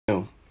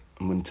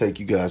I'm going to take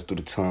you guys through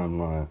the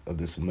timeline of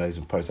this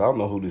amazing person. I don't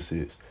know who this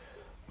is,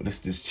 but it's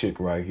this chick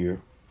right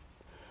here.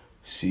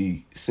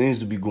 She seems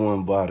to be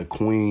going by the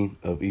Queen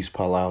of East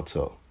Palo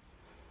Alto.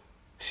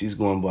 She's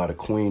going by the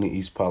Queen of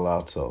East Palo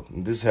Alto.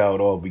 And this is how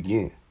it all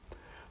began.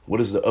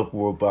 What is the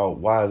uproar about?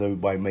 Why is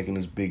everybody making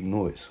this big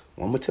noise?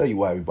 Well, I'm going to tell you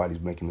why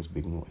everybody's making this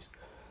big noise.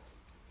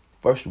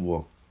 First of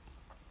all,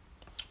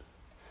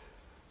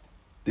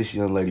 this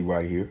young lady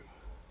right here,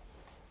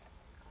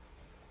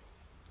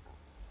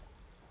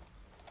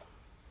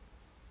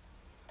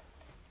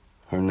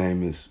 her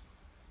name is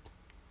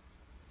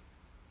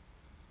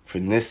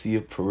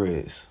Finesia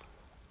Perez.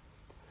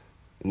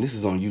 And this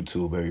is on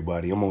YouTube,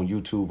 everybody. I'm on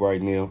YouTube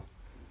right now.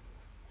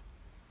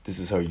 This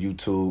is her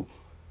YouTube.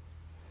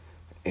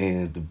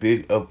 And the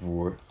big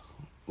uproar,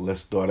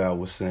 let's start out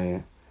with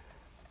saying,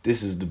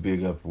 this is the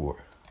big uproar.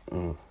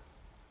 All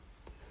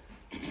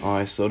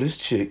right, so this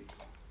chick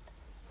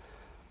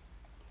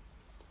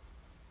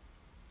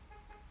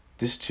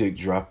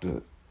dropped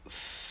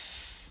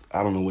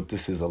I don't know what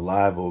this is, a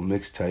live or a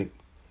mixtape.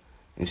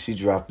 And she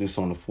dropped this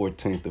on the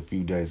 14th a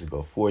few days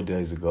ago, 4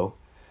 days ago.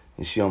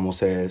 And she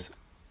almost has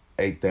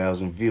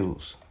 8,000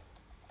 views.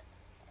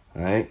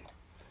 All right?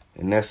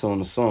 And that's on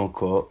the song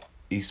called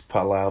East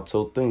Palo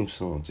Alto Theme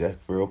Song, Jack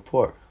Farrell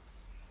Park.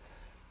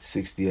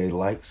 68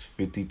 likes,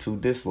 52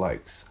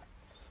 dislikes.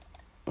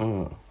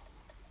 All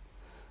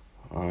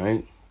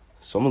right?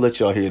 So I'm going to let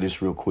y'all hear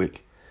this real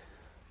quick.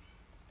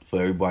 For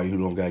everybody who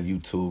don't got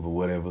YouTube or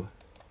whatever.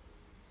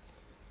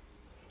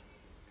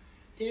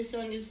 This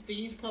song is the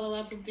East Palo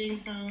Alto theme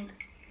song.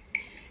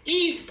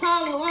 East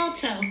Palo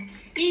Alto,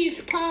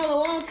 East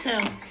Palo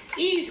Alto,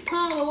 East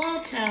Palo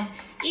Alto,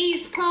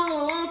 East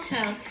Palo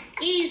Alto,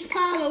 East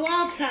Palo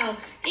Alto,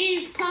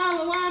 East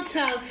Palo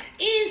Alto,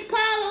 East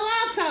Palo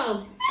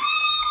Alto.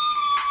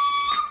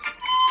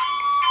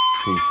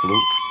 Pink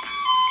flute.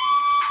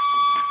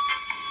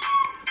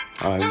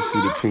 All right, you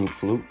see the pink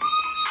flute.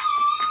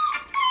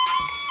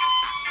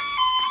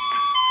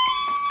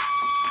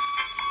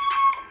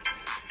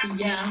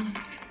 Yeah.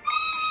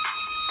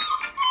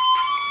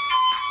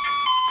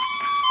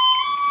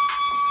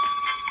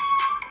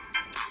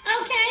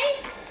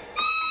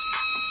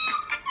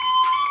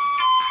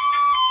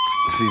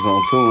 She's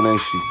on tune, ain't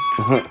she?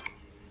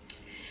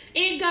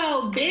 It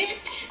go,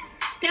 bitch.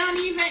 Don't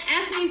even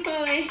ask me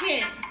for a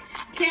hit.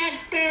 Jack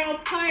Farrell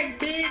Park,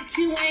 bitch.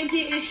 You ain't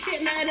getting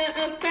shit, matter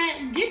of fact.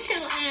 Get your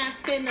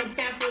ass in the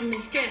bathroom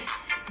and strip.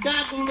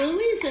 Doc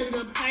Louie's in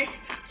the park,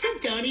 so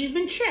don't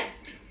even trip.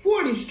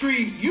 40th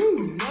Street,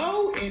 you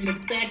know, in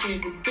the back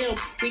of the bill.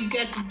 We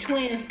got the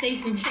twin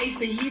station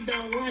chaser, you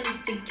don't want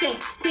us to kill.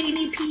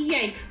 Queenie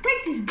PA,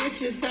 break these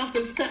bitches off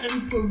of something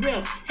for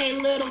real. Hey,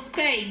 little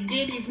Faye,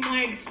 Diddy's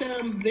mark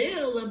some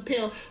bill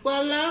appeal.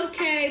 Well,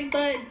 okay,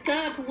 but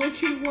Doc, what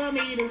you want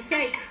me to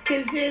say?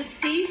 Cause it's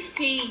C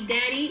Street,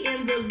 Daddy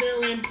in the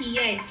villain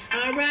PA.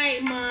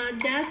 Alright, Ma,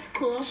 that's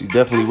cool. She's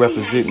definitely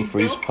representing for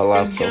East Palo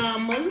Alto.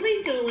 John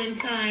Mosley doing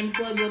time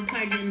for the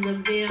park in the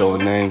ville.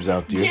 Throwing names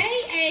out there.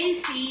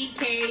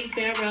 J-A-C-K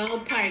Farrell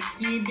Park.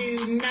 You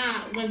do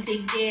not want to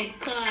get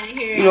caught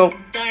here. You know,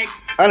 dark.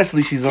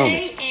 Honestly, she's on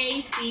it.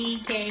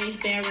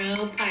 J-A-C-K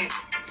Farrell Park.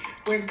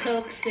 Where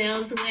Coke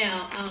sells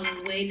well all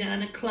the way down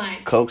to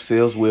Clark. Coke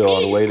sells well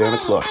all the way down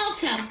to Clark.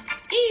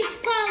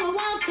 East Palo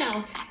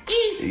Alto.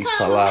 East Palo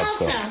Palo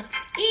Alto. Alto.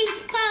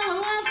 East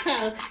Palo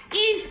Alto.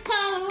 East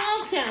Palo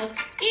Alto.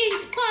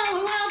 East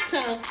Palo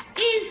Alto.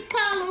 East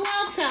Palo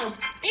Alto.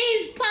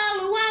 East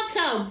Palo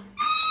Alto.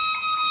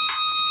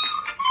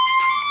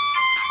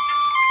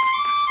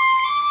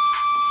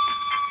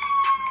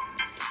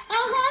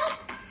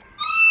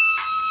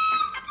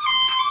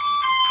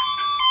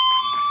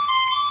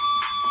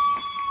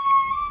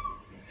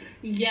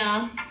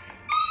 Yeah.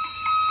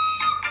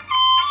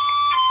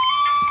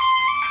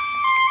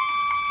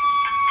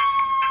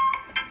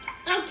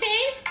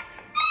 Okay.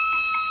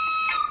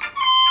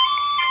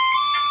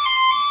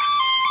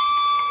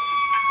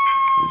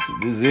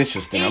 This is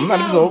interesting. I'm not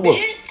even gonna whoop.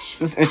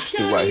 This is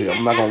interesting right here.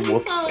 I'm not gonna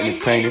whoop. It's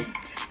entertaining.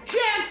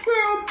 Jack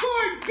Farrell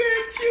Park,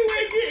 bitch, you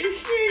ain't getting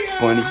shit. It's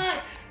funny.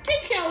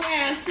 Get your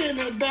ass in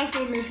the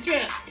bathroom and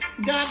strip.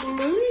 Doc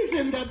Louie's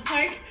in the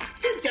park,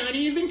 so don't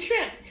even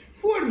trip.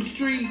 40th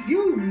Street,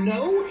 you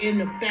know, in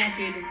the back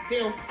of the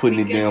film. Putting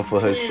it down for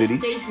her city.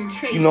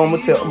 You know, I'm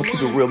gonna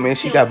keep it real, man.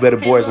 She got better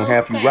boys than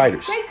half you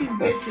writers. Take these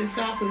bitches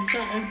off of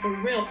something for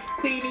real.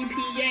 Queenie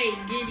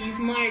PA, Diddy's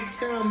mark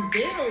some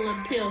bill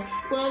appeal.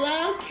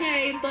 Well,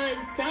 okay, but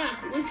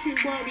Doc, what you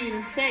want me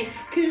to say?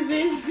 Cause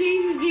it's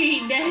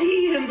CG,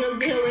 Daddy in the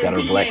villain. Got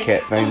her Black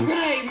Cat famous.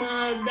 Alright,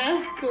 Mom,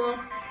 that's cool.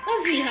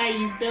 I see how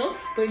you feel.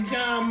 But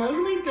John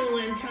Mosley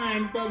doing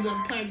time for the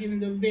park in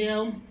the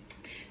Ville.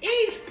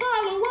 East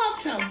Palo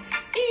Alto.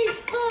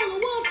 East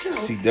Palo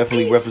Alto. She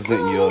definitely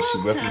representing y'all. She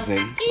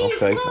representing.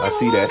 Okay, I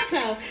see that.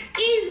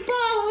 East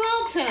Palo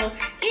Alto.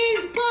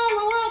 East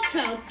Palo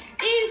Alto.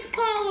 East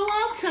Palo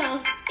Alto.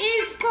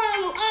 East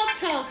Palo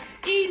Alto.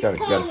 East Palo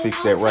Alto. Gotta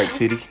fix that right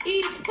titty.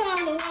 East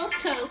Palo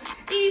Alto.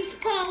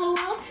 East Palo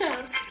Alto.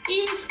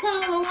 East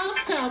Palo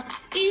Alto.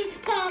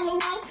 East Palo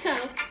Alto.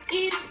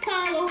 East Palo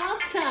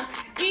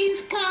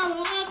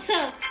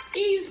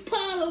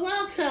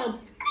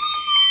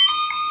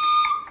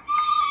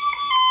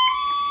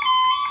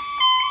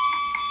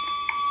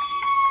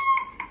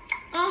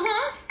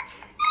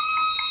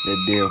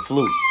damn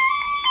flute.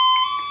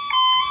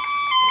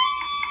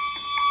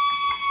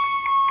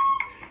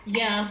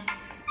 Yeah.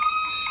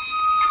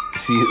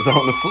 She is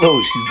on the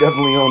flute. She's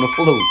definitely on the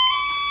flute.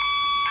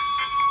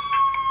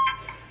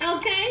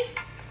 Okay.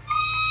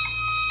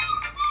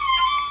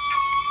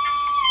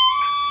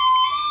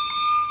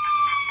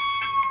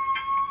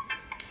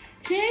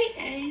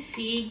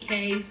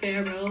 J-A-C-K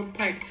Pharaoh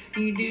Park.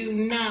 You do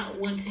not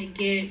want to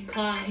get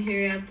caught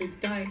here after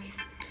dark.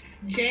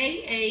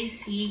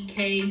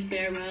 J-A-C-K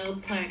Pharaoh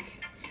Park,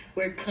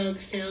 where coke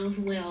sells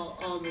well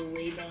all the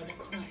way down to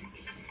Clark.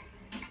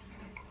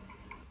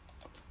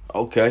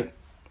 Okay.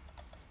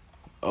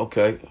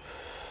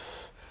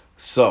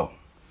 So,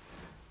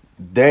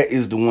 that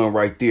is the one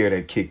right there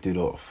that kicked it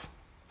off.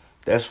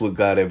 That's what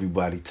got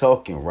everybody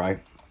talking, right?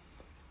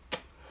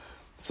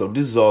 So,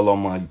 this is all on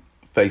my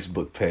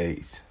Facebook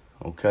page,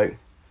 okay?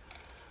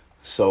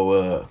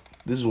 So,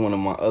 this is one of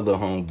my other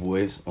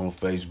homeboys on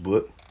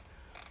Facebook.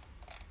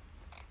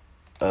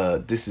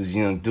 This is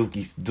young Duke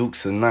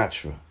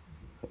Sinatra,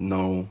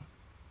 known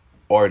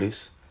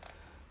artist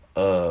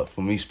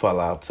from East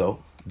Palo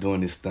Alto,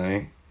 doing this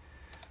thing.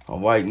 All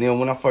right, now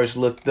when I first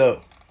looked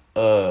up,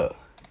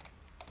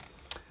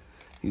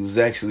 he was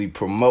actually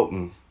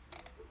promoting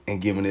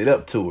and giving it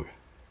up to her.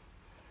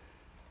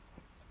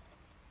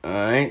 All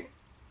right,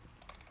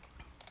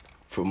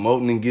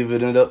 promoting and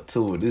giving it up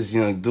to her. This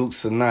young Duke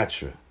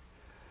Sinatra.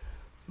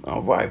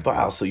 All right,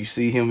 wow. So you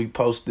see him? He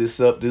posted this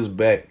up. This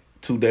back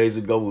 2 days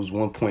ago was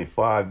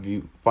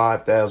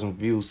 5,000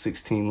 views,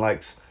 16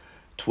 likes,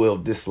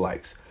 12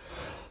 dislikes.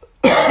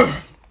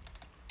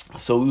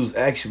 So he was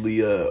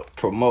actually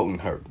promoting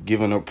her,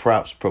 giving her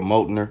props,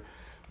 promoting her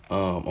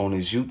on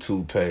his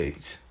YouTube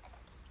page.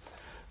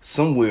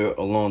 Somewhere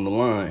along the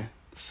line,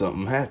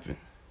 something happened.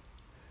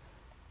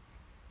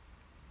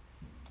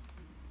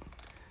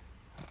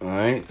 All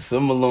right,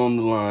 somewhere along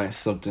the line,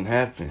 something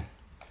happened.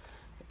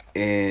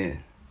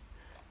 And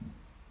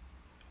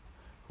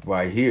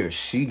right here,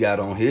 she got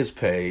on his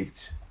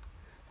page,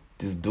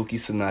 this Dookie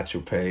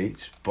Sinatra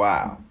page.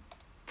 Wow.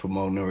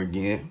 Promoting her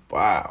again.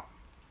 Wow.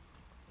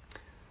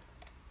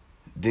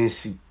 Then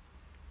she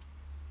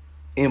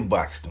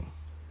inboxed him.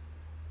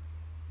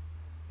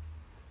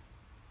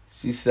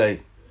 She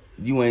say,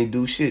 "You ain't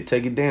do shit.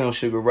 Take it down,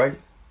 Sugar Ray."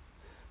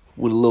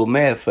 With a little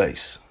mad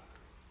face.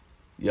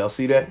 Y'all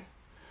see that?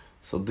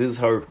 So this is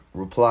her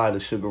reply to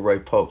Sugar Ray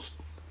post.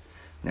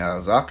 Now,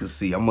 as I could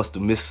see, I must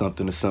have missed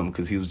something or something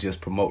because he was just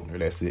promoting her.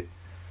 That's it.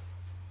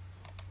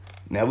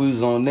 Now we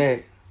was on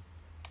that.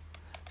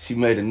 She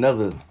made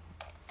another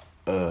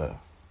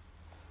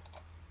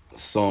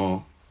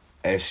song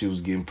as she was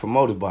getting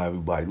promoted by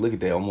everybody. Look at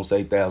that, almost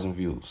 8,000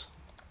 views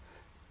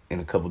in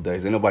a couple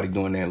days. Ain't nobody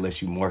doing that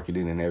unless you market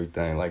it and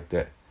everything like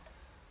that.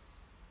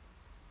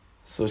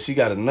 So she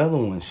got another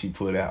one she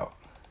put out.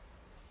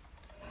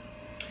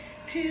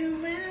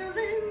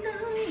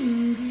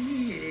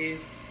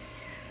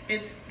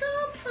 It's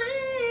the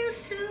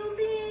place to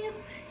be.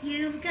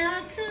 You've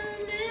got to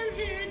live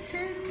here to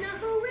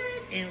know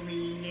it. And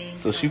we ain't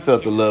so she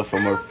felt the love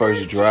from her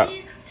first drop.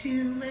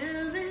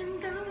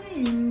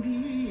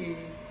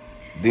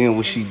 Then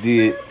what she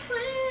did,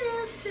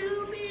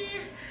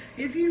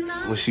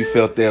 when she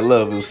felt that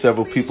love, it was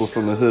several people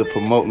from the hood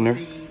promoting her.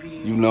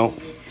 You know,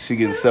 she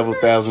getting several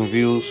thousand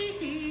views.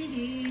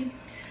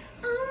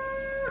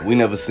 We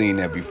never seen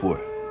that before.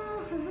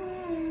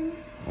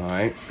 All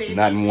right,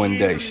 not in one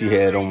day. She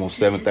had almost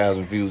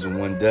 7,000 views in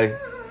one day.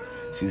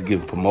 She's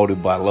getting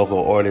promoted by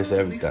local artists,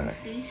 everything.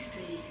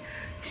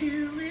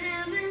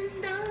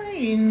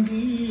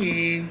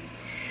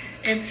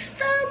 It's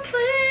the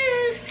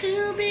place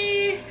to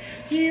be.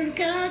 You've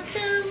got to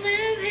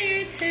live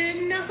here to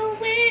know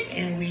it.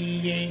 And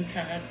we ain't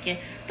talking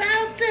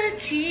about the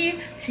G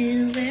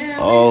to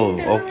Oh,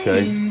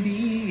 okay.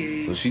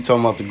 So she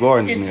talking about the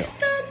gardens now. It's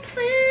the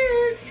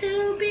place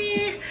to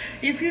be.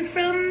 If you're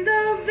from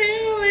the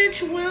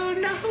village, we'll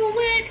know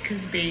it.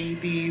 Cause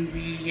baby,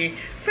 we ain't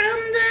from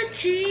the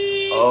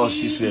G. Oh,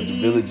 she said the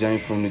village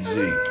ain't from the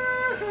G.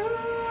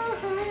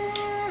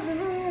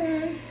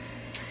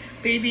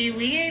 Baby,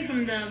 we ain't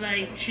from the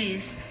light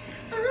trees.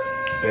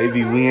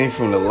 Baby, we ain't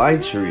from the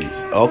light trees.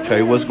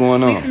 Okay, what's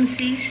going on? We from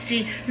C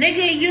Street.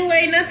 Nigga, you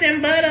ain't nothing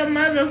but a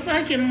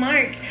motherfucking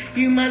mark.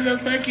 You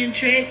motherfucking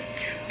trick.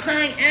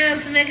 Punk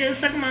ass nigga,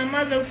 suck my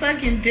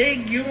motherfucking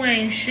dick. You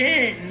ain't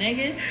shit,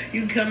 nigga.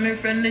 You coming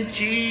from the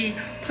G.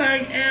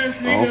 Punk ass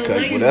nigga.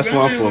 Okay, well that's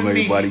where I'm from,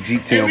 everybody.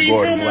 G-Town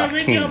Garden Block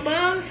King. Your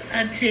balls,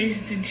 I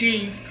taste the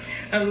G.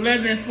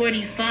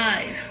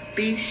 1145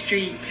 B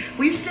Street.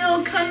 We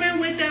still coming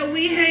with that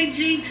we hate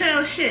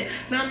G-Town shit.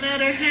 No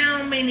matter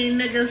how many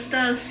niggas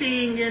start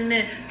singing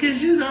it.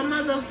 Cause you's a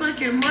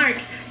motherfucking mark.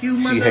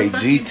 You she hate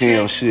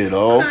G-Town shit.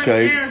 Oh,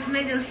 okay. Ass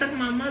nigga suck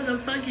my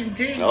motherfucking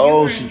dick.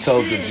 Oh, she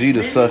told the G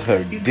to suck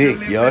her dick.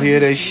 Y'all hear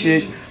that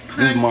shit?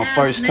 This is my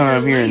first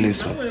time hearing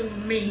this one.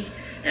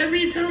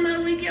 Every time I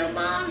lick your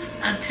balls,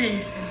 I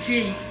taste the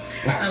G.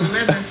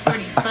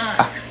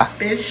 1145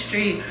 Best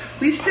Street.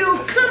 We still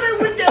coming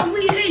with that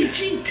we hate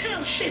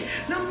G-Town shit.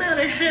 No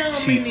matter how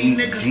many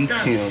niggas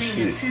stop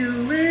singing to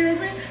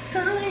live and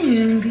die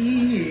and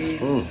be.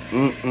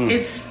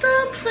 It's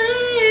the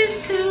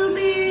place to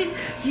be.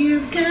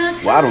 You got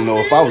to Well, I don't know.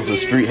 If I was a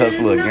street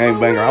hustler, a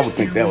gangbanger, I would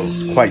think that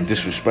was quite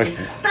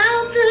disrespectful.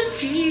 About the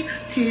G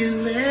to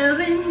live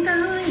and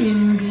die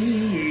and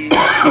be.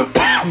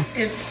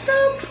 It's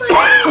the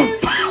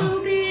place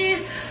to be.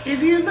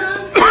 If you're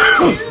about to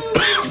do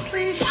this,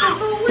 please shove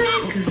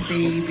away. Cause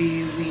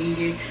baby, we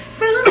ain't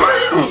from the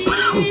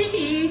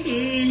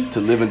G. To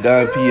live and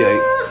die in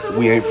PA,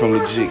 we ain't from the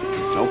G.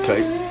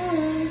 Okay.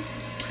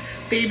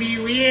 Baby,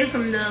 we ain't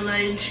from the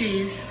light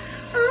trees.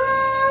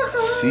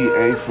 She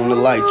ain't from the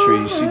light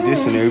trees. She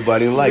dissing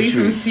everybody in light We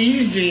from trees.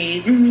 C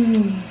Street.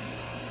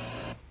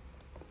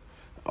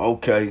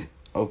 Okay.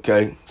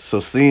 So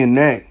seeing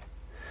that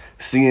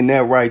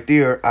right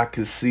there, I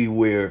could see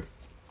where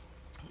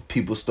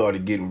people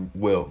started getting,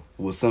 well,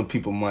 some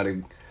people might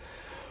have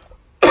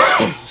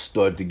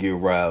started to get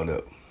riled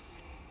up.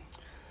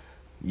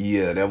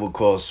 Yeah, that would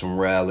cause some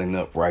riling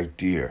up right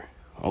there.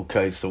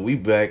 Okay, so we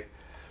back.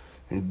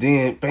 And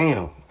then,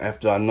 bam,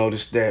 after I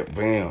noticed that,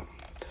 bam.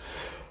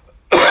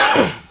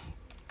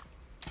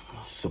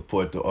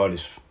 Support the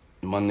artist,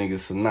 my nigga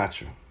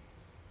Sinatra.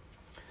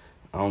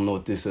 I don't know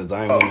what this is.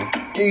 I ain't wanna...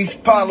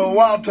 East Palo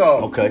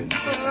Alto. Okay.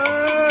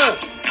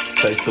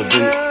 Okay, so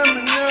then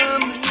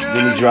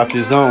he dropped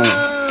his own.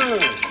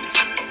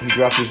 He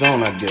dropped his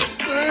own, I guess.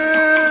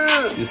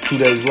 Just 2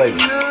 days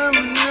later.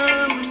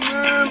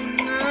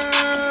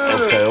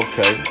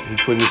 Okay. He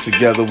putting it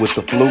together with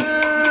the flute.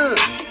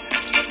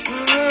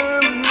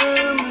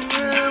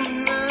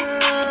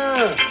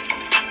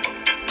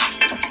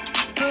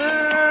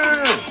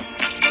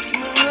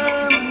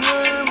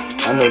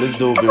 I know this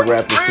dude been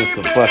rapping since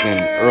the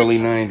fucking early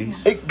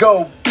 90s. It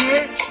go,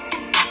 bitch.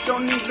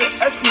 Don't even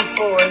ask me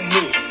for a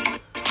hit.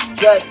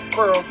 Jack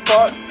Pearl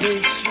Park,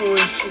 bitch, you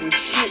ain't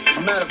shit.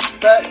 Matter of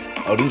fact,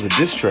 Oh, this is a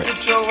diss track.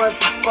 get your ass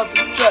and fuck the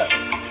trap.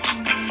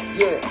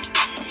 Yeah,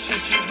 she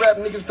rap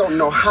niggas don't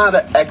know how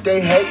to act, they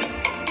hate.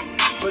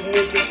 But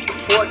niggas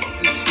support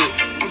this shit.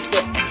 It's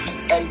that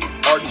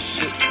EPA artist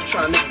shit.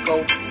 Trying to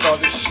go for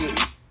the shit.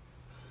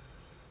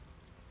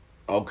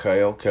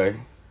 Okay.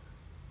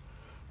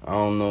 I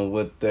don't know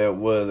what that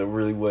was. It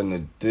really wasn't a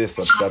diss.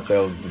 I thought that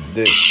was the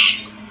diss.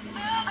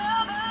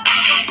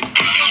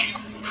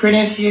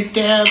 Prinecia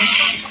Debs.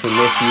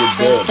 Prinecia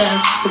Debs.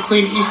 Princess, the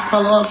Queen of East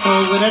Palo Alto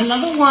with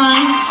another one.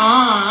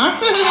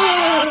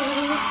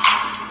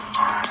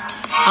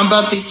 I'm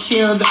about to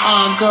kill the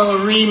Go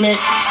remix.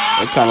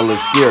 That kind of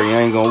looks scary.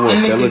 I ain't gonna work.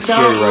 That looks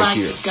scary right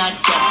here.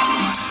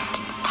 Goddamn.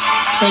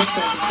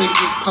 Princess, Queen of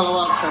East Palo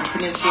Alto,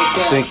 Prinecia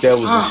Debs. I think that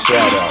was a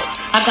shout out.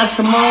 I got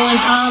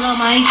Samoans all on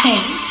my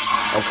chains.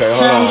 Okay,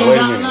 hold on. Wait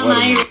a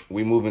minute.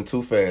 We moving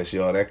too fast,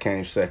 y'all. That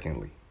came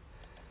secondly.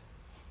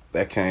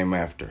 That came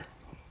after.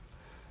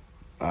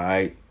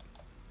 Alright.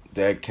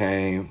 That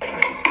came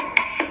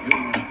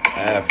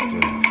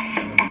after.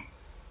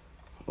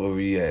 Where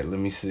we at? Let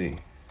me see.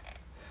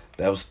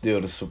 That was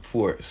still the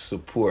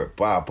support.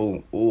 Bop,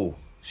 boom. Ooh,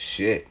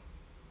 shit.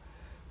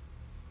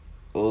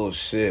 Oh,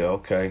 shit.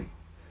 Okay.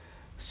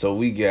 So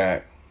we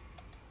got...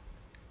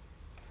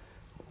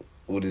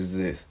 What is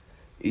this?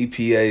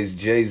 EPA's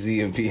Jay-Z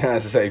and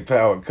Beyonce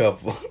power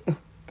couple.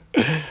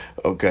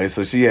 Okay,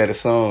 so she had a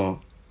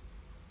song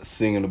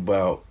singing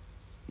about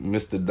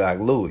Mr. Doc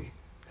Louie.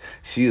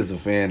 She is a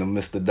fan of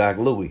Mr. Doc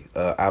Louie.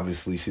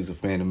 Obviously, she's a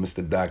fan of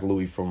Mr. Doc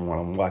Louie from what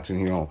I'm watching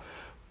here on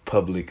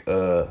public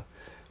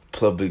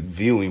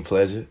viewing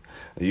pleasure.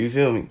 You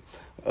feel me?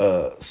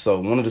 So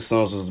one of the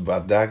songs was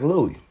about Doc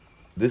Louie.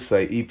 This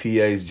say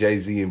EPA's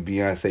Jay-Z and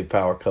Beyonce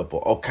power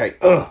couple. Okay,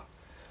 I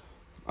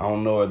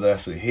don't know if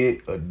that's a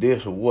hit or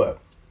diss or what.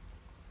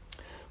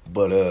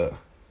 But I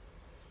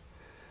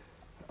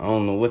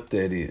don't know what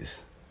that is.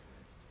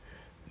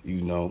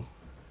 You know.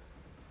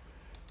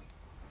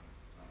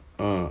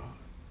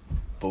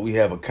 But we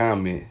have a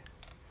comment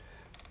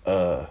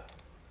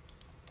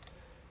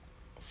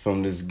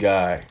from this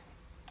guy.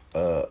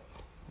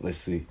 Let's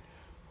see.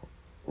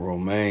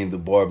 Romaine the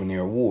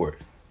Barbonaire Ward.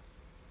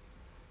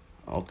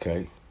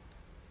 Okay.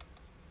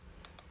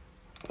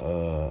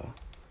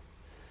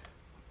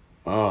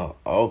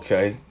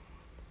 Okay.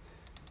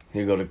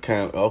 Here go the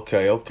count.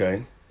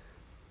 Okay.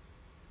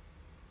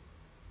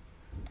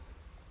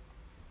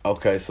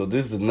 Okay, so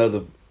this is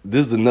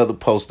another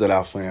post that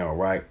I found,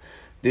 right?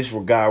 This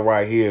guy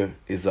right here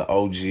is an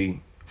OG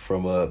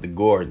from the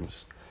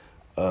Gordons.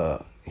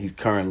 He's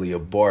currently a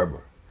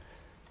barber.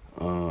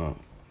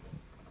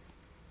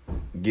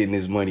 Getting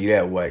his money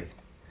that way.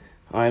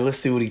 All right, let's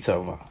see what he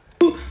talking about.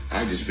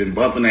 I just been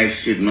bumping that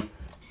shit, man.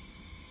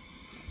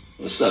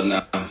 What's up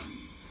now?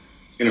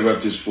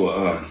 Interrupt this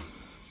for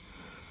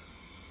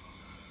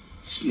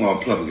small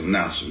public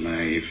announcement,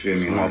 man. You feel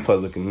me? Small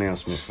public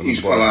announcement from the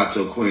East Palo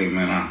Alto Queen,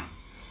 man.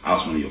 I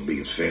was one of your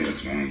biggest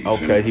fans, man. You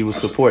okay, he was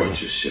supporting your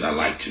shit. I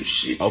like your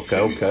shit.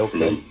 Okay.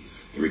 The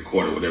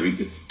recorder, whatever you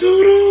could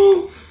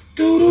do.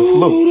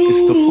 flute.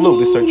 It's the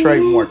flute. It's her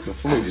trademark, the I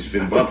flute. just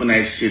been bumping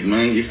that shit,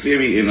 man. You feel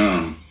me?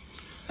 And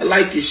I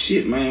like your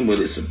shit, man, but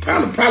it's a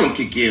problem. Problem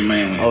kick in,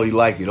 man. Oh, you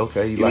like it?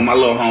 Okay, You know, my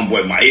little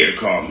homeboy, my ear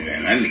called me,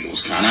 man. That nigga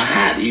was kind of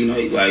hot, you know.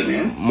 He like,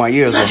 man. My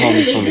ears are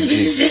homies from the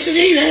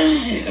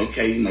G.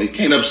 Okay, you know, you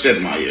can't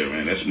upset my ear,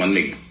 man. That's my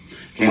nigga.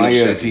 My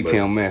ear,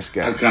 G-Town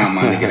mascot. I calm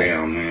my nigga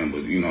down, man.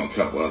 But, you know, a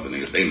couple other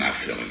niggas, they not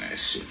feeling that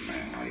shit,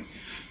 man. Like,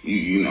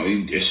 you know,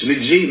 it's the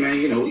G, man.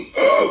 You know, we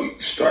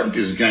started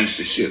this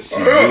gangster shit. She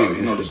did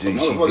this the G.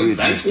 She did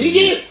this the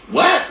G.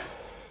 What?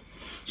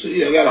 So,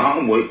 yeah, I got a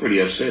homeboy pretty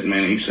upset,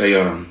 man. He say,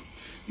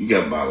 you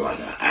got about like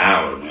an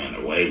hour, man,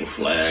 to wave a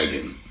flag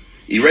and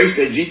erase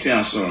that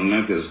G-Town song,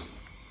 man, because...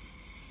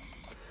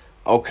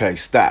 Okay,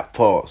 stop,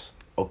 pause.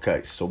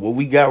 Okay, so what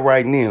we got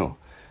right now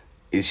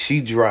is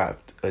she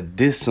dropped a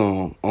diss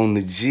song on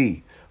the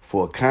G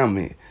for a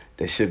comment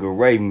that Sugar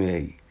Ray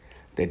made,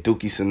 that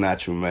Dookie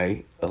Sinatra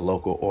made, a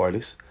local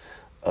artist.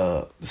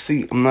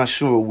 See, I'm not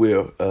sure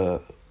where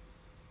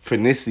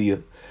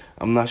Phoenicia,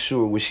 I'm not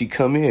sure where she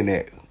come in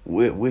at.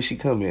 Where she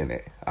come in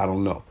at? I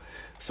don't know.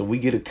 So we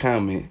get a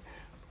comment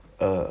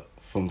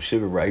from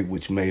Sugar Ray,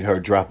 which made her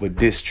drop a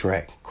diss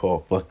track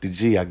called Fuck the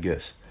G, I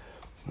guess.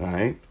 All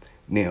right.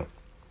 Now,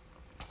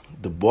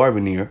 the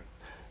Barboneer,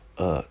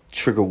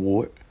 Trigger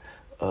Ward,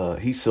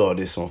 he saw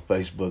this on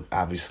Facebook,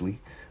 obviously,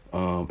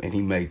 and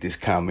he made this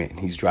comment, and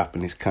he's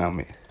dropping this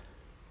comment.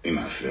 They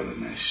not feeling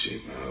that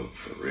shit, bro,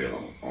 for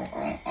real.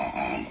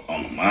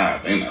 On the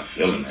mind, they not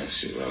feeling that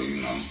shit, bro,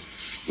 you know.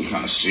 We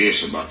kind of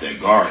serious about that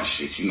garden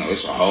shit, you know.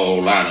 It's a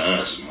whole lot of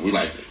us, man. We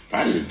like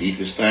probably the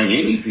deepest thing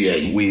in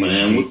EPA,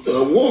 man, with the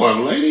award,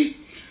 lady.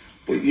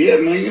 But yeah,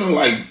 man, you know,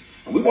 like,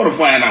 we want to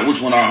find out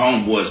which one of our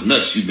homeboys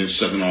nuts you been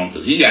sucking on,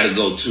 because he got to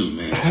go too,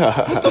 man.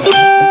 What the fuck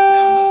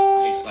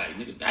nuts taste like,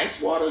 nigga?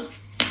 Dykes water?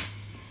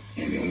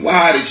 And then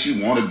why did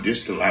you want to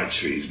diss the light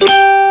trees, bro?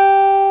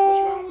 What's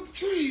wrong with the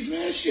trees,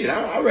 man? Shit,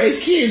 I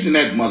raised kids in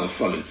that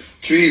motherfucker.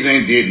 Trees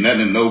ain't did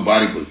nothing to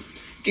nobody but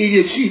give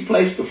you a cheap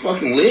place to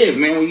fucking live,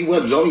 man, when you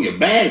was on your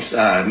bad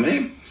side,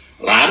 man.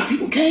 A lot of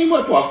people came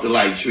up off the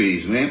light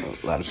trees, man.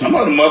 Some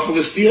of the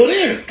motherfuckers still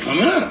there,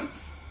 coming up.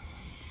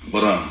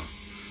 But,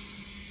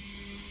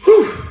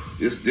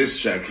 this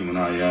track coming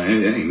out, y'all,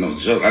 it ain't no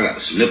joke. I got to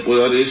snip with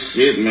all this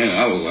shit, man.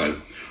 I was like,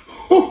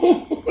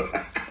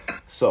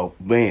 So,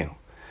 bam.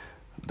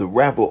 The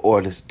rapper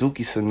artist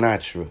Dookie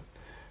Sinatra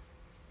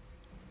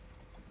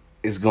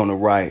was gonna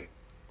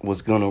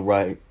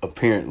write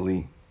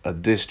apparently a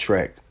diss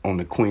track on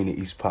the Queen of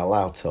East Palo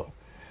Alto,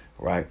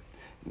 right?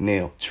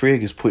 Now,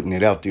 Trig is putting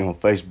it out there on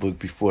Facebook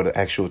before the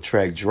actual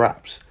track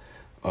drops,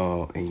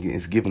 and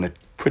it's giving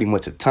pretty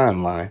much a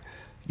timeline,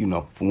 you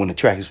know, for when the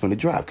track is finna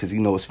drop, because he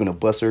know it's finna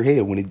bust her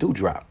head when it do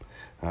drop,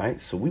 all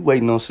right? So we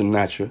waiting on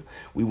Sinatra.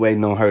 We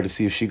waiting on her to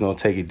see if she gonna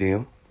take it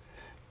down,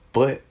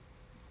 but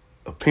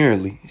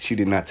apparently she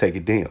did not take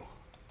it down.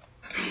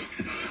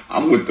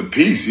 I'm with the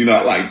peace, you know.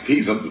 I like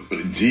peace. I'm for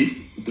the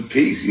G with the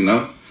peace, you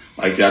know.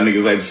 Like y'all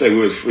niggas like to say,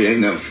 we're free. Ain't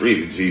nothing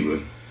free, the G, but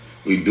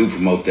we do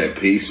promote that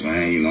peace,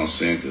 man, you know what I'm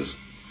saying? Because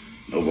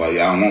nobody,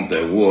 y'all don't want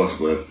that war,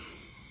 but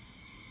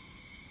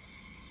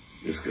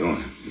it's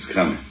going. It's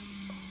coming.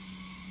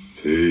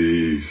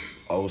 Peace.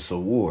 Oh, it's a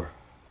war.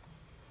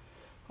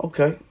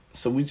 Okay,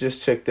 so we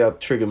just checked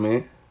out Trigger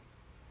Man.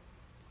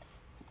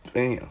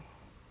 Bam.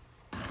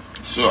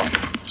 So,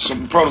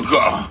 some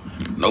protocol.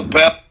 No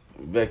pep.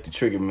 Back to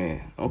Trigger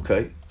Man.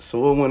 Okay, so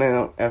what went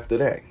out after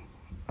that?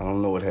 I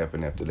don't know what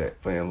happened after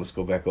that. Fam, let's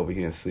go back over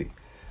here and see.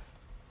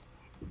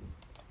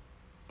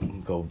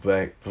 Go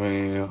back,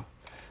 fam.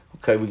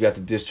 Okay, we got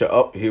the diss track.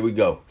 Oh, here we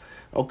go.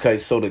 Okay,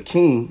 so the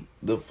king,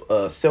 the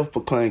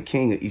self-proclaimed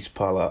king of East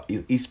Palo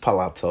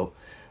Alto,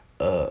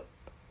 the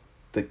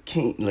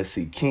king,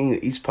 king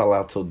of East Palo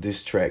Alto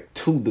diss track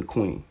to the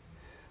queen.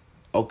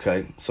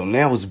 Okay, so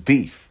now it's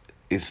beef.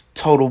 It's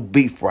total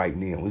beef right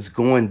now. It's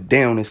going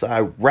down. It's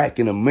Iraq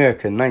in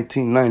America,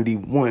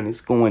 1991.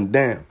 It's going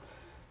down.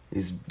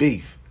 It's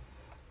beef.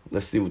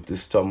 Let's see what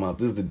this is talking about.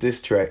 This is the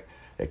diss track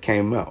that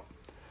came out.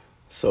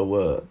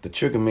 So the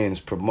Trigger Man is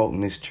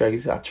promoting this track. He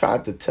said, I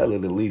tried to tell her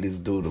to leave this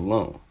dude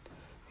alone.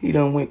 He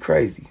done went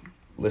crazy.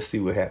 Let's see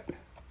what happened.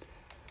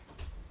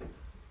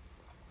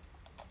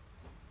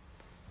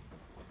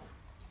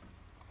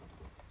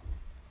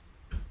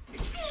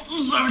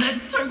 Don't serve that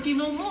turkey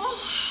no more.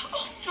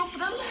 Oh, jump for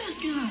that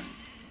last guy.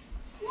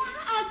 Why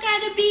I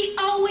gotta be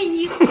owing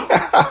you?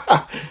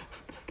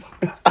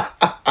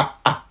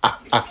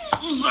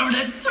 Don't serve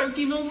that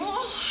turkey no more.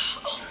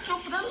 Oh,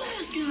 jump for that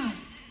last guy.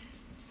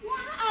 Why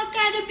I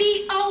gotta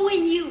be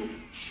owing you?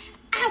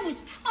 I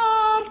was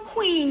prom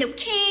queen of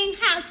King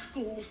High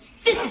School.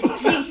 This is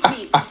me.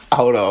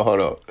 Hold on.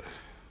 Don't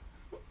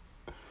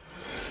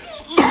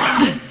serve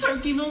that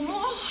turkey no more.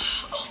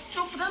 Oh,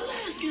 jump for that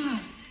last guy.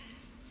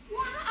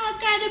 Why I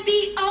gotta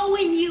be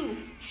owing you?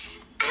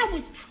 I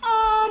was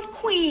prom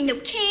queen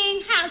of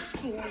King High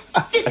School.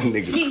 This That is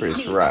nigga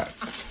Chris Rock.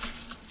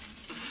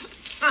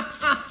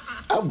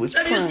 I was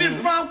That is been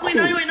prom queen.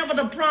 Now you ain't know about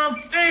the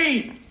prom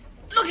thing.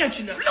 Look at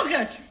you now. Look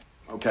at you.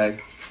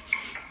 Okay?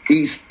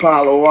 East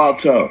Palo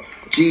Alto,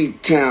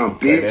 G-Town, bitch.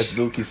 Okay, that's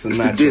Dookie It's the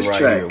Sinatra diss right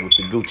track. here with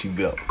the Gucci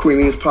belt. Queen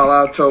East Palo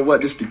Alto,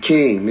 what? This the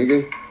king,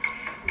 nigga.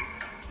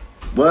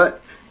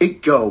 What?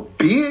 It go,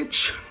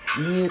 bitch.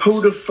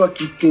 Who the fuck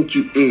you think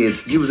you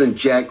is? You was in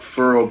Jack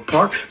Furrow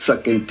Park,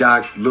 sucking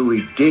Doc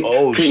Louis dick.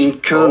 Oh,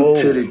 Couldn't come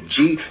oh. to the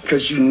G,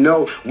 cause you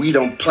know we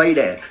don't play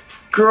that.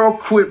 Girl,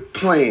 quit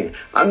playing.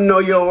 I know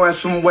your ass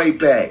from way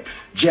back.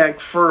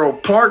 Jack Furrow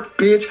Park,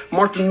 bitch.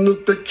 Martin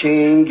Luther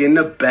King in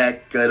the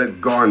back of the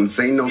gardens.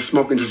 Ain't no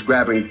smoking, just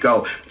grab and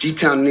go.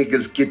 G-Town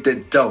niggas get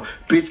that dough.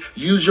 Bitch,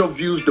 use your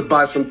views to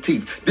buy some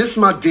teeth. This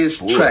my diss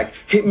track.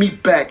 Hit me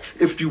back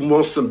if you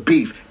want some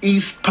beef.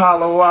 East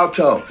Palo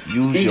Alto.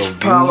 Use East your views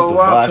Palo to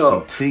buy Alto.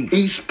 some teeth.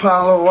 East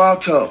Palo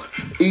Alto.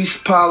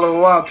 East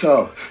Palo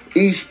Alto.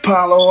 East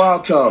Palo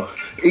Alto.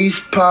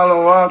 East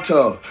Palo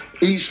Alto.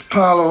 East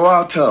Palo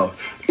Alto.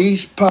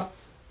 East Palo.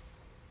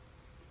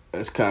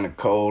 That's kind of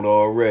cold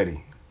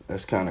already.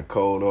 That's kind of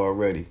cold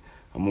already.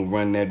 I'm going to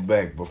run that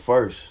back. But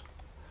first,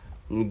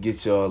 let me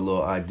get y'all a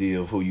little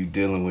idea of who you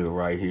dealing with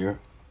right here.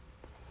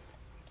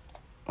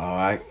 All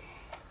right.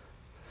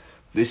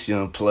 This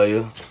young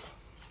player.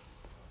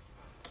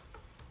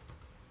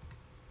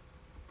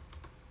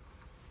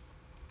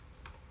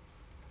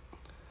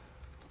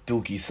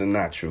 Dookie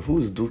Sinatra. Who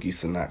is Dookie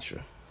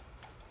Sinatra?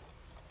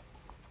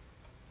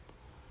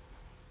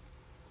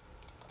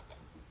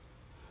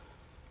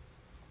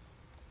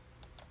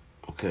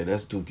 Okay,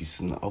 that's Dookie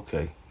Sinatra.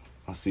 Okay,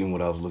 I seen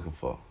what I was looking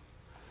for.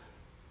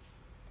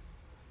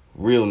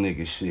 Real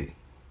nigga shit.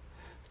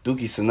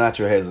 Dookie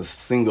Sinatra has a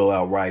single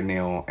out right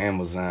now on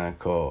Amazon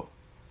called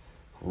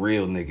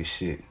Real Nigga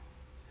Shit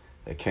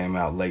that came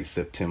out late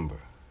September.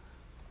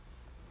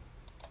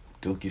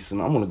 Dookie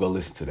Sinatra. I'm gonna go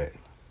listen to that.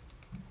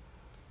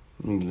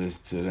 Let me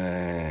listen to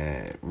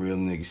that. Real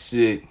Nigga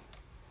Shit.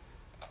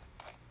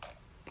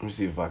 Let me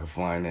see if I can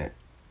find that.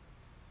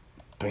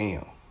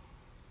 Bam.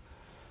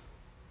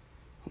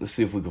 Let's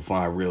see if we can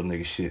find Real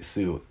Nigga Shit.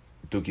 See what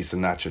Dookie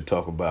Sinatra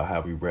talk about, how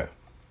we rap.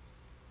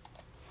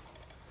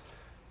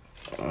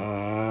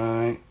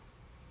 Alright.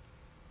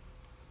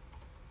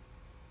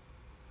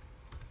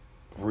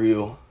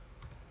 Real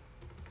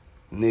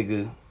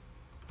Nigga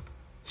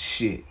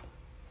Shit.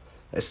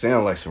 That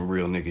sound like some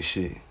real nigga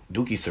shit.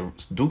 Dookie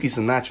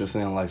Sinatra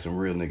sound like some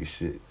real nigga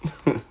shit.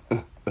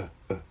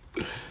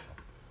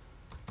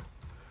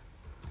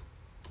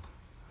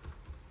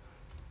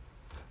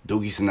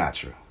 Dookie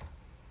Sinatra.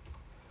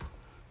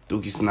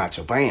 Dookie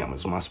Sinatra. Bam.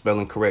 Is my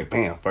spelling correct?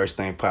 Bam. First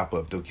thing pop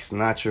up. Dookie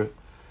Sinatra.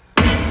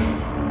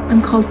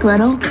 I'm called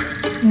Gretel,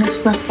 and this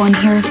rough one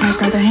here is my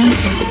brother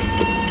Hansel.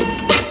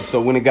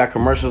 So when it got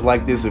commercials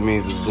like this, it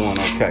means it's going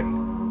okay.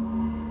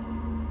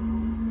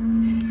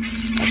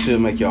 I should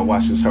make y'all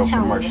watch this whole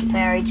commercial. The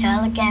fairy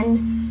tale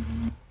again.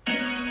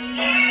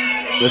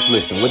 Let's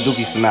listen. What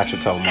Dookie Sinatra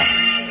talking about?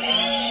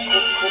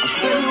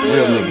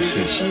 Real nigga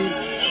shit.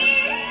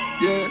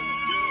 Yeah.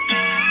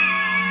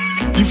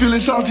 You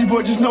feeling salty,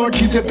 boy, just know I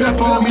keep that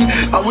pepper on me.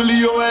 I will leave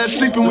your ass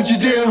sleeping with your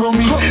dead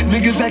homies.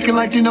 Niggas acting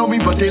like they know me,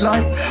 but they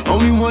like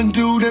only one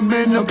dude that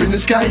man up in the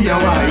sky. Yo,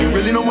 I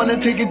really don't wanna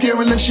take it there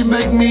unless you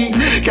make me.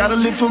 Gotta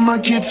live for my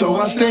kids, so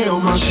I stay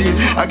on my shit.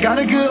 I got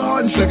a good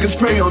heart and suckers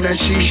spray on that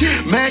shit.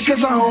 Mad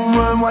cause I home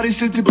run while they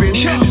sit the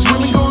bitch. These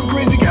women going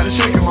crazy, gotta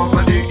shake them off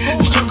my dick.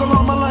 The struggle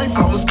all my life,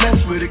 I was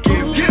blessed with a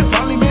gift.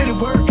 Finally made it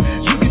work,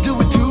 you can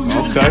do it too.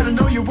 You just gotta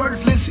know your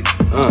worth, listen.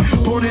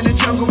 Born in the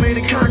jungle, made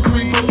of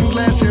concrete, broken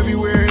glass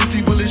everywhere,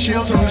 empty bullet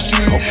shells on the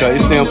street. Okay,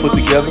 it sound put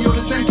together.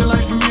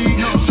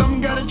 Something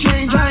gotta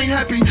change, I ain't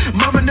happy.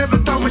 Mama never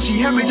thought when she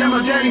had me that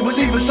my daddy would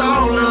leave us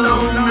all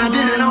alone. I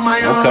did it on my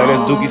own. Okay,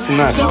 that's Dookie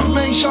Sinatra.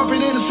 Self-made, sharper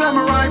than a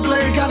samurai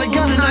blade. Got a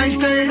gun and I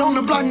stayed on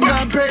the block and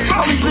got paid.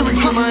 All these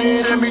lyrics in my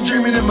head had me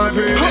dreaming in my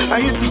bed. I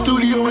hit the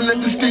studio and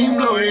let the steam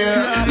blow,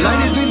 yeah.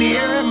 Light is in the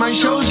air at my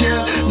shows,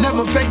 yeah.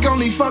 Never fake,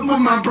 only fuck with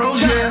my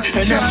bros, yeah.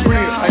 And that's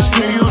real, I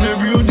stay on that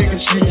real nigga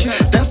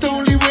shit. That's the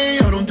only way,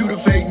 I don't do the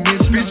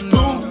fakeness, bitch,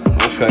 boom.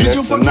 Okay, that's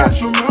Sinatra.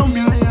 From around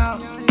me.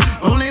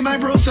 Only my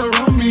bros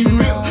surround me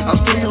real. I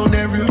stay on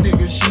that real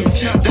nigga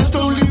shit. That's the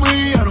only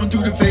way, I don't do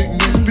the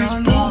fakeness,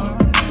 bitch,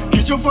 boom.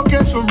 Get your fuck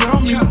ass from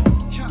around me.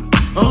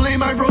 Only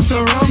my bros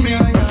surround me.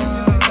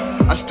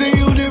 I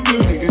stay on that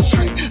real nigga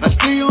shit. I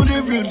stay on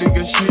that real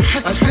nigga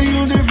shit. I stay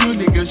on that real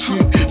nigga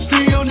shit.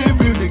 Stay on that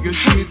real nigga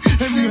shit.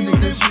 That real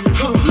nigga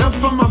shit. Left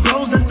from my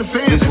bros, that's the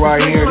fan. This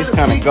right here, this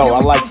kind of go. I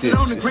like this.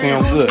 It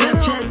sound good.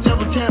 Snapchat,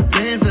 double tap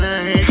bands in her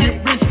hand.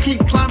 Get rich,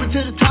 keep climbing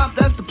to the top,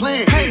 that's the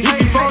plan. If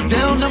you fall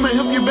down, I'ma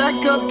help you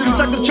back up. Them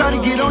suckers try to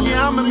get on you,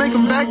 I'ma make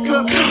them back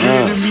up.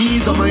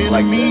 Enemies, all my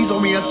enemies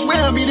on me. I swear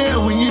I'll be there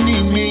when you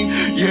need me.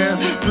 Yeah,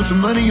 put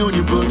some money on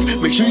your books.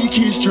 Make sure you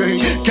keep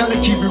straight. Gotta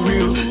keep it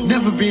real.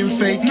 Never being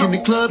fake. In the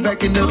club,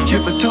 backing up,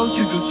 give a toast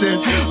to success.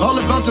 All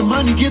about the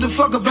money, get a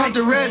fuck about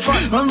the rest.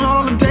 On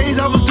all them days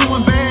I was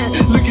doing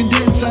bad, looking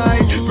dead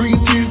inside,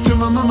 bringing tears to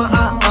my mama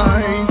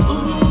eyes.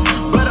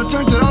 But I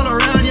turned it all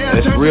around, yeah.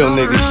 That's real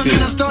nigga shit.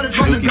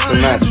 Dookie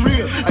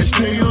Sinatra. I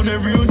stay on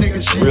that real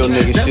nigga shit. Real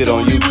nigga shit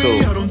on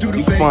YouTube.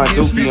 You can find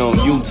Dookie on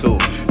YouTube.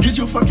 Get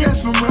your fuck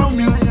ass from around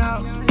me.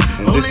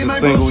 And This is a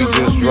single he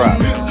just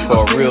dropped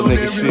called Real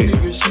Nigga Shit.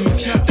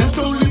 That's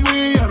the only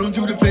way I don't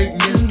do the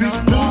fakeness,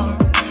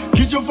 bitch.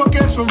 Get your fuck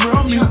ass from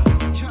around me.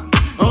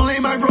 Only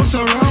my bros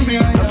around me.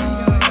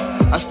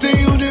 I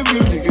stay on that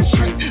real nigga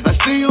shit. I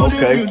stay on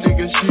that real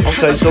nigga shit.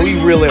 Okay, so he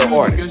really an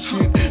artist.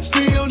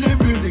 Stay on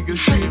that real nigga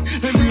shit.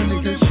 That real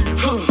nigga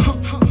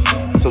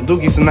shit. So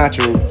Dookie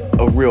Sinatra,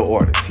 a real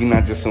artist. He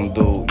not just some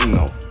dude, you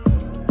know,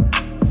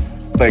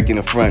 faking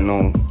a front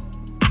on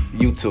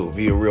YouTube.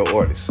 He a real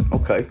artist.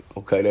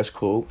 Okay, that's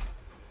cool.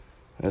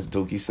 That's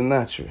Dookie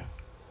Sinatra.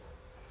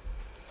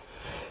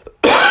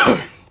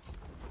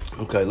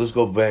 Okay, let's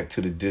go back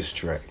to the diss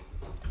track.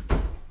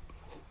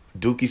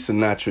 Dookie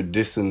Sinatra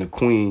dissing the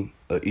Queen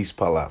of East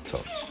Palo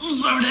Alto. Don't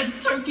serve that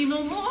turkey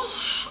no more.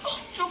 Oh,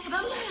 drove for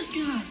that last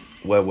guy.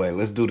 Wait,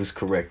 let's do this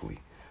correctly.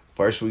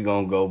 First, we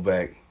gonna go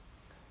back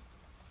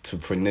to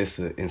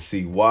Pranissa and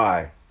see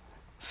why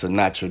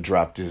Sinatra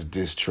dropped this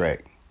diss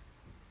track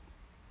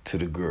to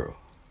the girl.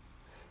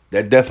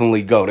 That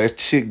definitely go. That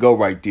shit go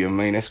right there,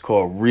 man. That's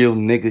called Real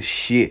Nigga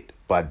Shit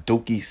by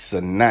Dookie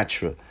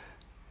Sinatra.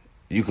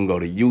 You can go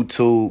to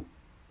YouTube,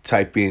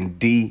 type in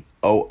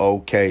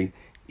DOOKEESENTRA,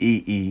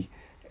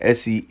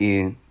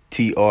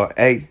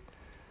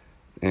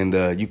 and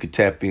you can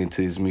tap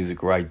into his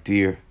music right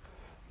there.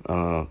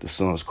 The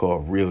song's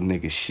called Real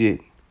Nigga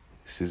Shit.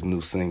 It's his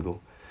new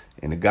single.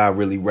 And the guy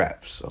really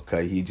raps,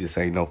 okay? He just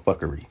ain't no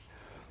fuckery.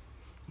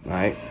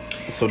 Alright?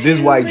 So this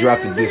is why he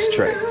dropped the diss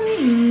track.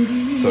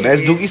 So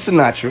that's Dookie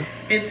Sinatra.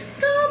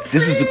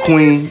 This is the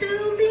Queen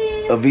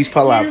of East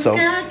Palo Alto.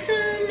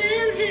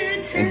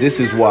 And this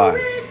is why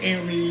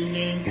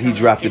he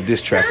dropped the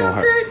diss track on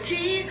her.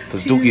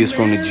 Because Dookie is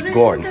from the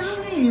Gardens.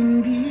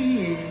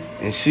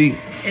 And she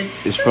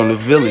is from the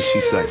village,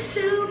 she said.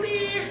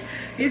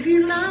 If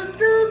you love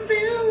the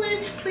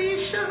village,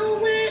 please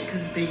show it.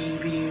 Cause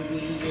baby,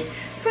 we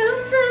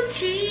from the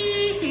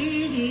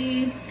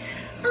G.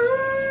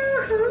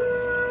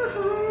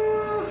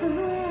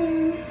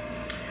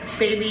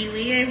 Baby,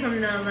 we ain't from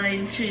the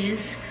lime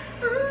trees.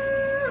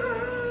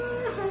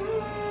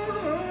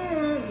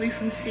 We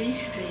from C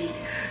Street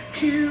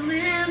to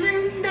live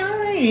and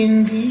die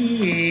in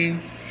the.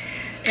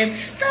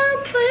 It's the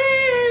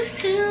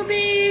place to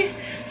be.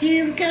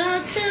 You've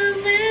got to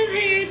live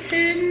here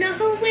to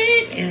know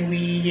it. And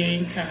we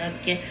ain't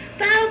talking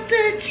about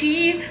the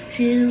G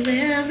to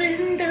live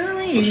and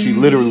die. So she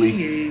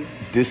literally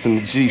dissing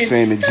the G,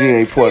 saying the G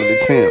ain't part of the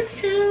town.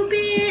 To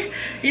be.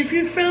 If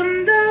you're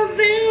from the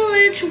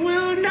village,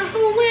 we'll know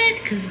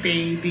it. Cause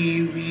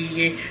baby,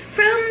 we ain't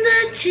from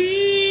the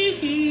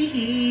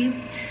G.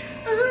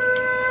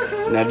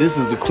 Now this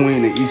is the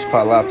Queen of East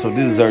Palo Alto.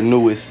 This is her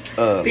newest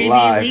Baby,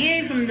 live. we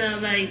ain't from the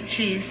light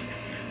trees.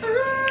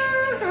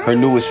 Her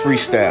newest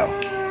freestyle.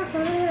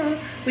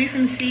 We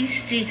from C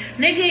Street.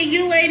 Nigga,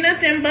 you ain't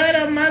nothing but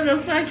a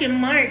motherfucking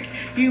mark.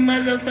 You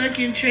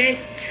motherfucking trick.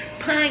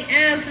 Punk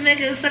ass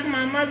nigga, suck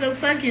my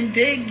motherfucking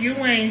dick. You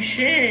ain't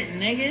shit,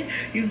 nigga.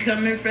 You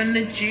coming from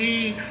the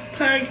G.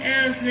 Punk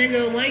ass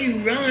nigga, why you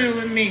rolling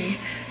with me?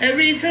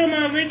 Every time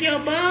I lick your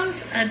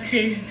balls, I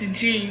taste the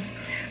G.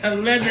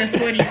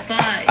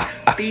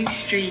 1145 B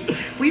Street.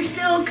 We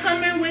still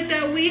coming with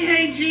that we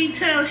hate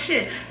G-Town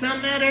shit. No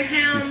matter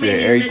how she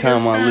said every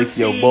time I lick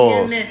your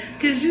balls,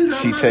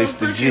 she tastes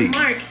the G.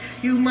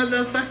 You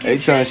motherfucking every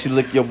time she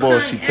lick your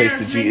balls, she tastes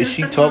the G. Is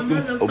she talking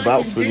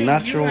about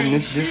Sinatra on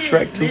this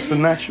track to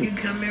Sinatra? You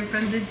coming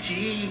from the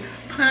G.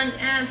 Punk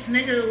ass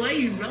nigga, why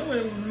you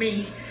rolling with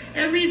me?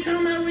 Every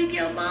time I lick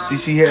your balls. Did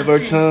she have her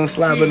tongue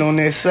slobbing on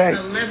that sack?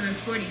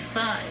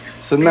 1145.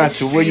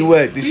 Sinatra, where you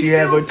at? Did she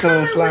have her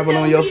tongue slobbing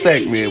on your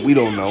sack, man? We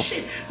don't know.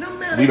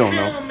 We don't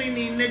know. How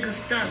many niggas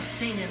stop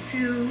singing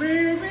to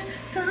live and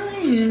die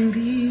and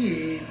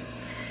be?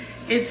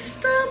 It's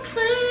the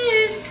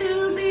place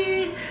to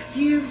be.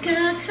 You've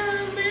got to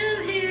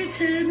live here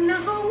to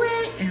know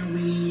it. And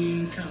we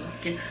ain't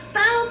talking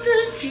about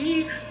the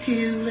G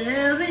to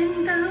live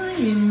and die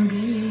and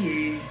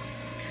be.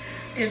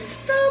 It's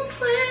the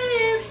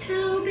place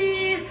to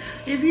be.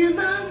 If you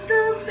love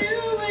the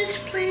village,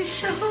 please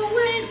show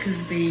it.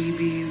 Cause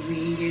baby,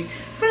 we ain't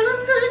from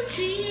the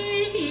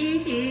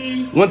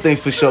G. One thing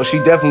for sure, she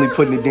definitely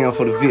putting it down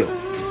for the Ville.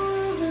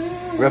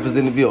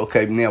 Representing the Ville.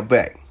 Okay, now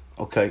back.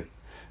 Okay.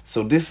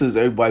 So this is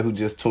everybody who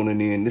just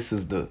tuning in. This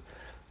is the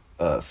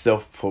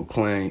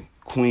self-proclaimed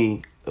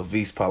Queen of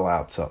East Palo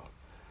Alto.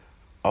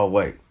 Oh,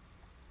 wait.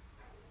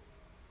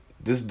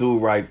 This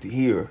dude right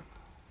here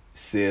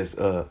says,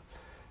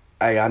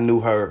 hey, I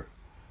knew her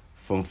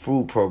from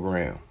food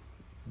program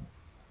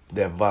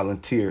that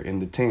volunteer in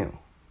the town.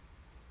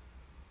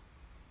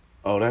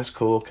 Oh, that's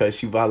cool. Okay,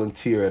 she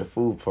volunteered at a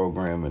food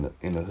program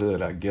in the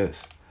hood, I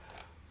guess.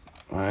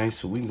 All right,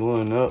 so we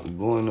going up.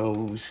 What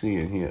we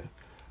seeing here?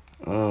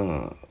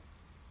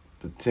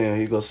 The town.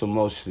 Here goes some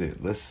more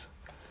shit. Let's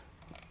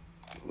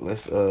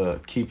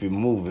keep it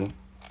moving.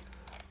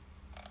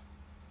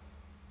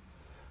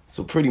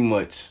 So pretty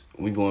much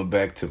we going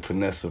back to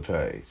Pranessa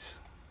page.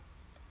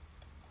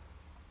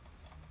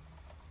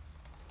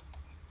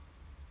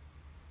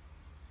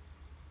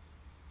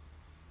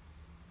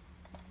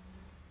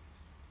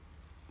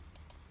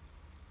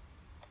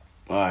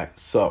 All right,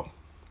 so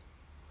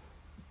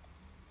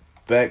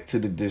back to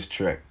the diss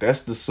track.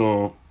 That's the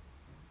song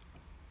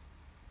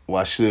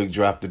why Suge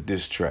dropped the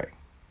diss track.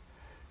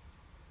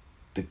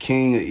 The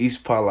King of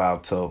East Palo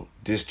Alto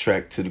diss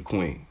track to the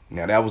Queen.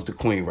 Now that was the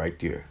Queen right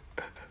there.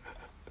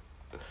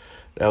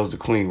 That was the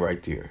Queen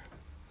right there.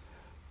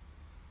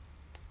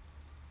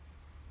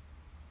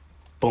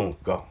 Boom,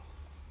 go.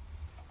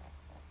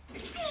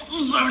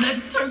 Don't serve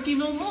that turkey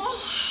no more.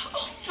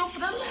 Oh, drove for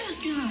that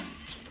last guy.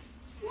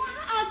 Why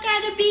I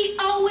gotta be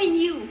owing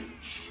you?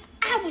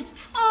 I was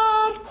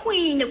prom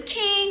queen of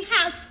King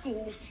High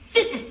School.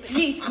 This is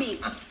beneath me.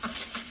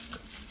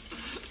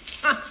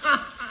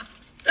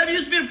 Have you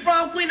just been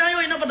prom queen? Now you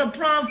ain't nothing but the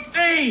prom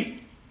fiend.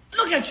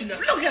 Look at you now.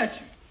 Look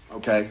at you.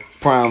 Okay.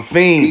 Prime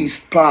Fiend.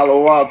 East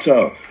Palo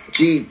Alto,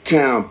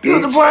 G-Town, bitch.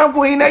 You the prom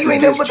queen, now you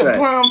ain't nothing but the Diss track.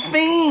 Prime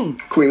Fiend.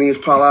 Queen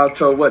East Palo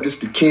Alto, what? This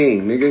the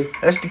king, nigga.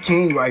 That's the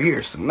King right here,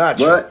 Sinatra.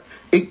 What?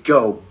 It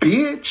go,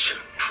 bitch.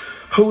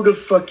 Who the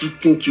fuck you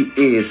think you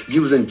is?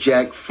 Using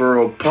Jack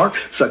Furrow Park,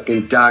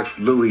 sucking Doc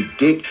Louis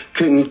Dick.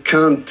 Couldn't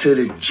come to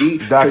the G.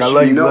 Doc, I cause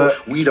love you you, know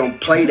bud. we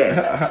don't play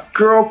that.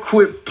 Girl,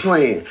 quit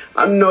playing.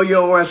 I know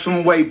your ass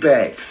from way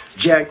back.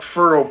 Jack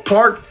Furrow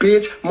Park,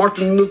 bitch.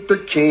 Martin Luther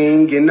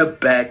King in the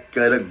back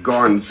of the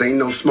gardens. Ain't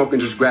no smoking,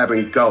 just grab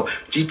and go.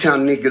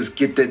 G-Town niggas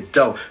get that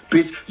dough.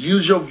 Bitch,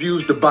 use your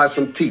views to buy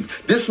some teeth.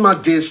 This my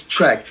diss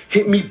track.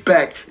 Hit me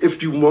back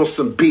if you want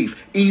some beef.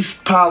 East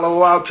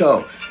Palo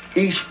Alto.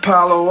 East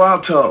Palo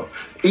Alto.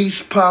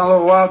 East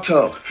Palo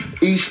Alto.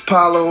 East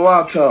Palo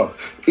Alto.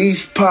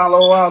 East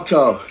Palo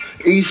Alto.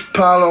 East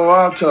Palo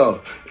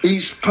Alto.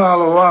 East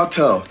Palo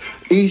Alto.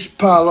 East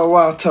Palo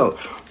Alto.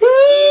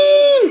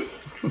 Woo!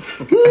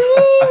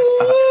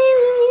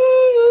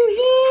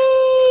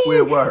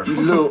 Squidward. You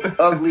little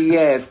ugly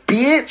ass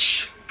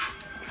bitch.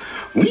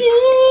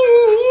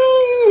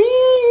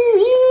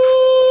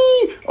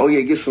 Oh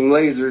yeah, get some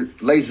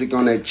LASIK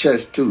on that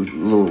chest too,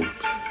 little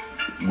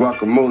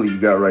guacamole you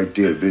got right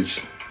there, bitch.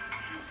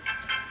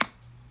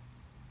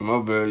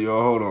 My bad,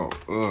 y'all. Hold on.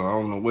 I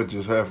don't know what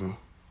just happened.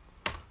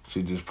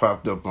 She just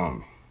popped up on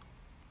me.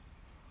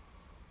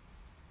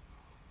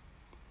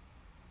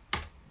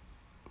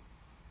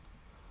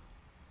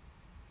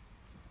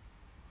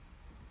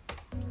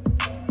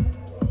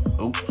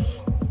 Oops.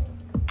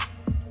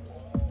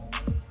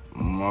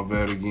 My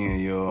bad again,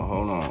 y'all.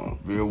 Hold on.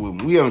 Bear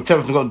with me. We having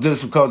technical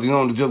difficulty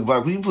on the joke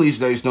box. Will you please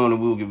stay stoned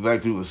and we'll get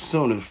back to you as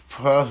soon as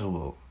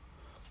possible.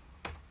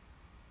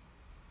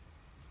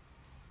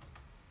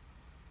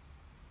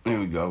 Here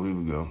we go. Here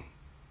we go.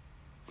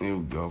 Here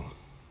we go.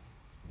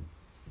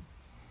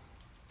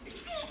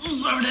 Don't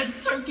serve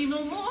that turkey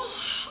no more.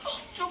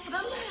 Oh, drove for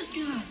that last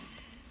guy.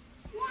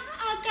 Why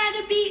I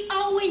gotta be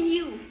owing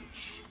you?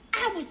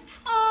 I was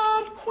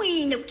prom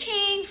queen of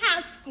King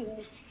High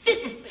School. This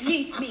is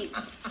beneath me.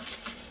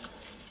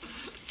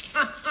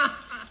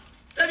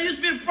 Have you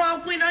just been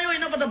prom queen? Now you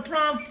ain't nothing but the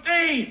prom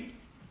fiend.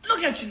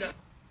 Look at you now.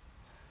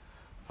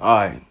 All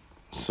right.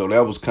 So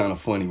that was kind of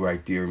funny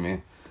right there,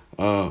 man.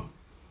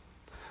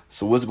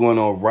 So what's going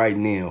on right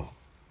now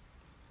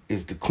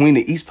is the Queen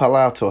of East Palo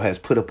Alto has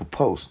put up a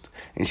post.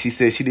 And she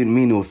said she didn't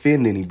mean to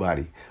offend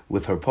anybody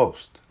with her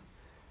post.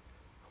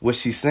 What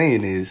she's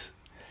saying is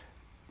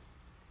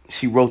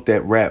she wrote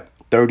that rap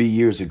 30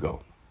 years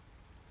ago.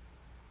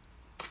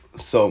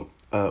 So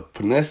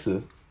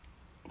Prenicia,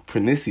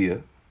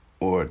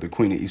 or the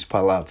Queen of East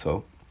Palo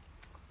Alto,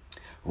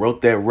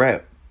 wrote that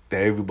rap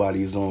that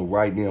everybody is on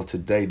right now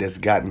today that's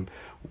gotten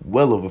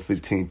well over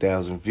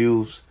 15,000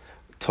 views.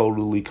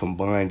 Totally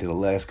combined in the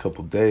last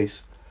couple of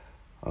days.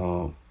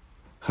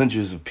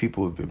 Hundreds of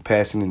people have been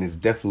passing, and it's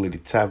definitely the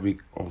topic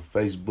on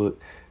Facebook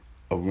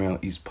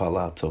around East Palo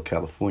Alto,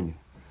 California.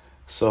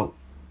 So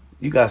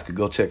you guys could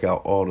go check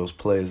out all those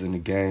players in the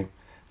game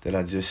that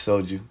I just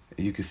showed you.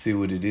 And you can see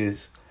what it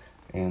is.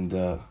 And,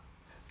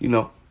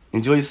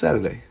 enjoy your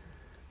Saturday.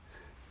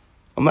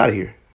 I'm out of here.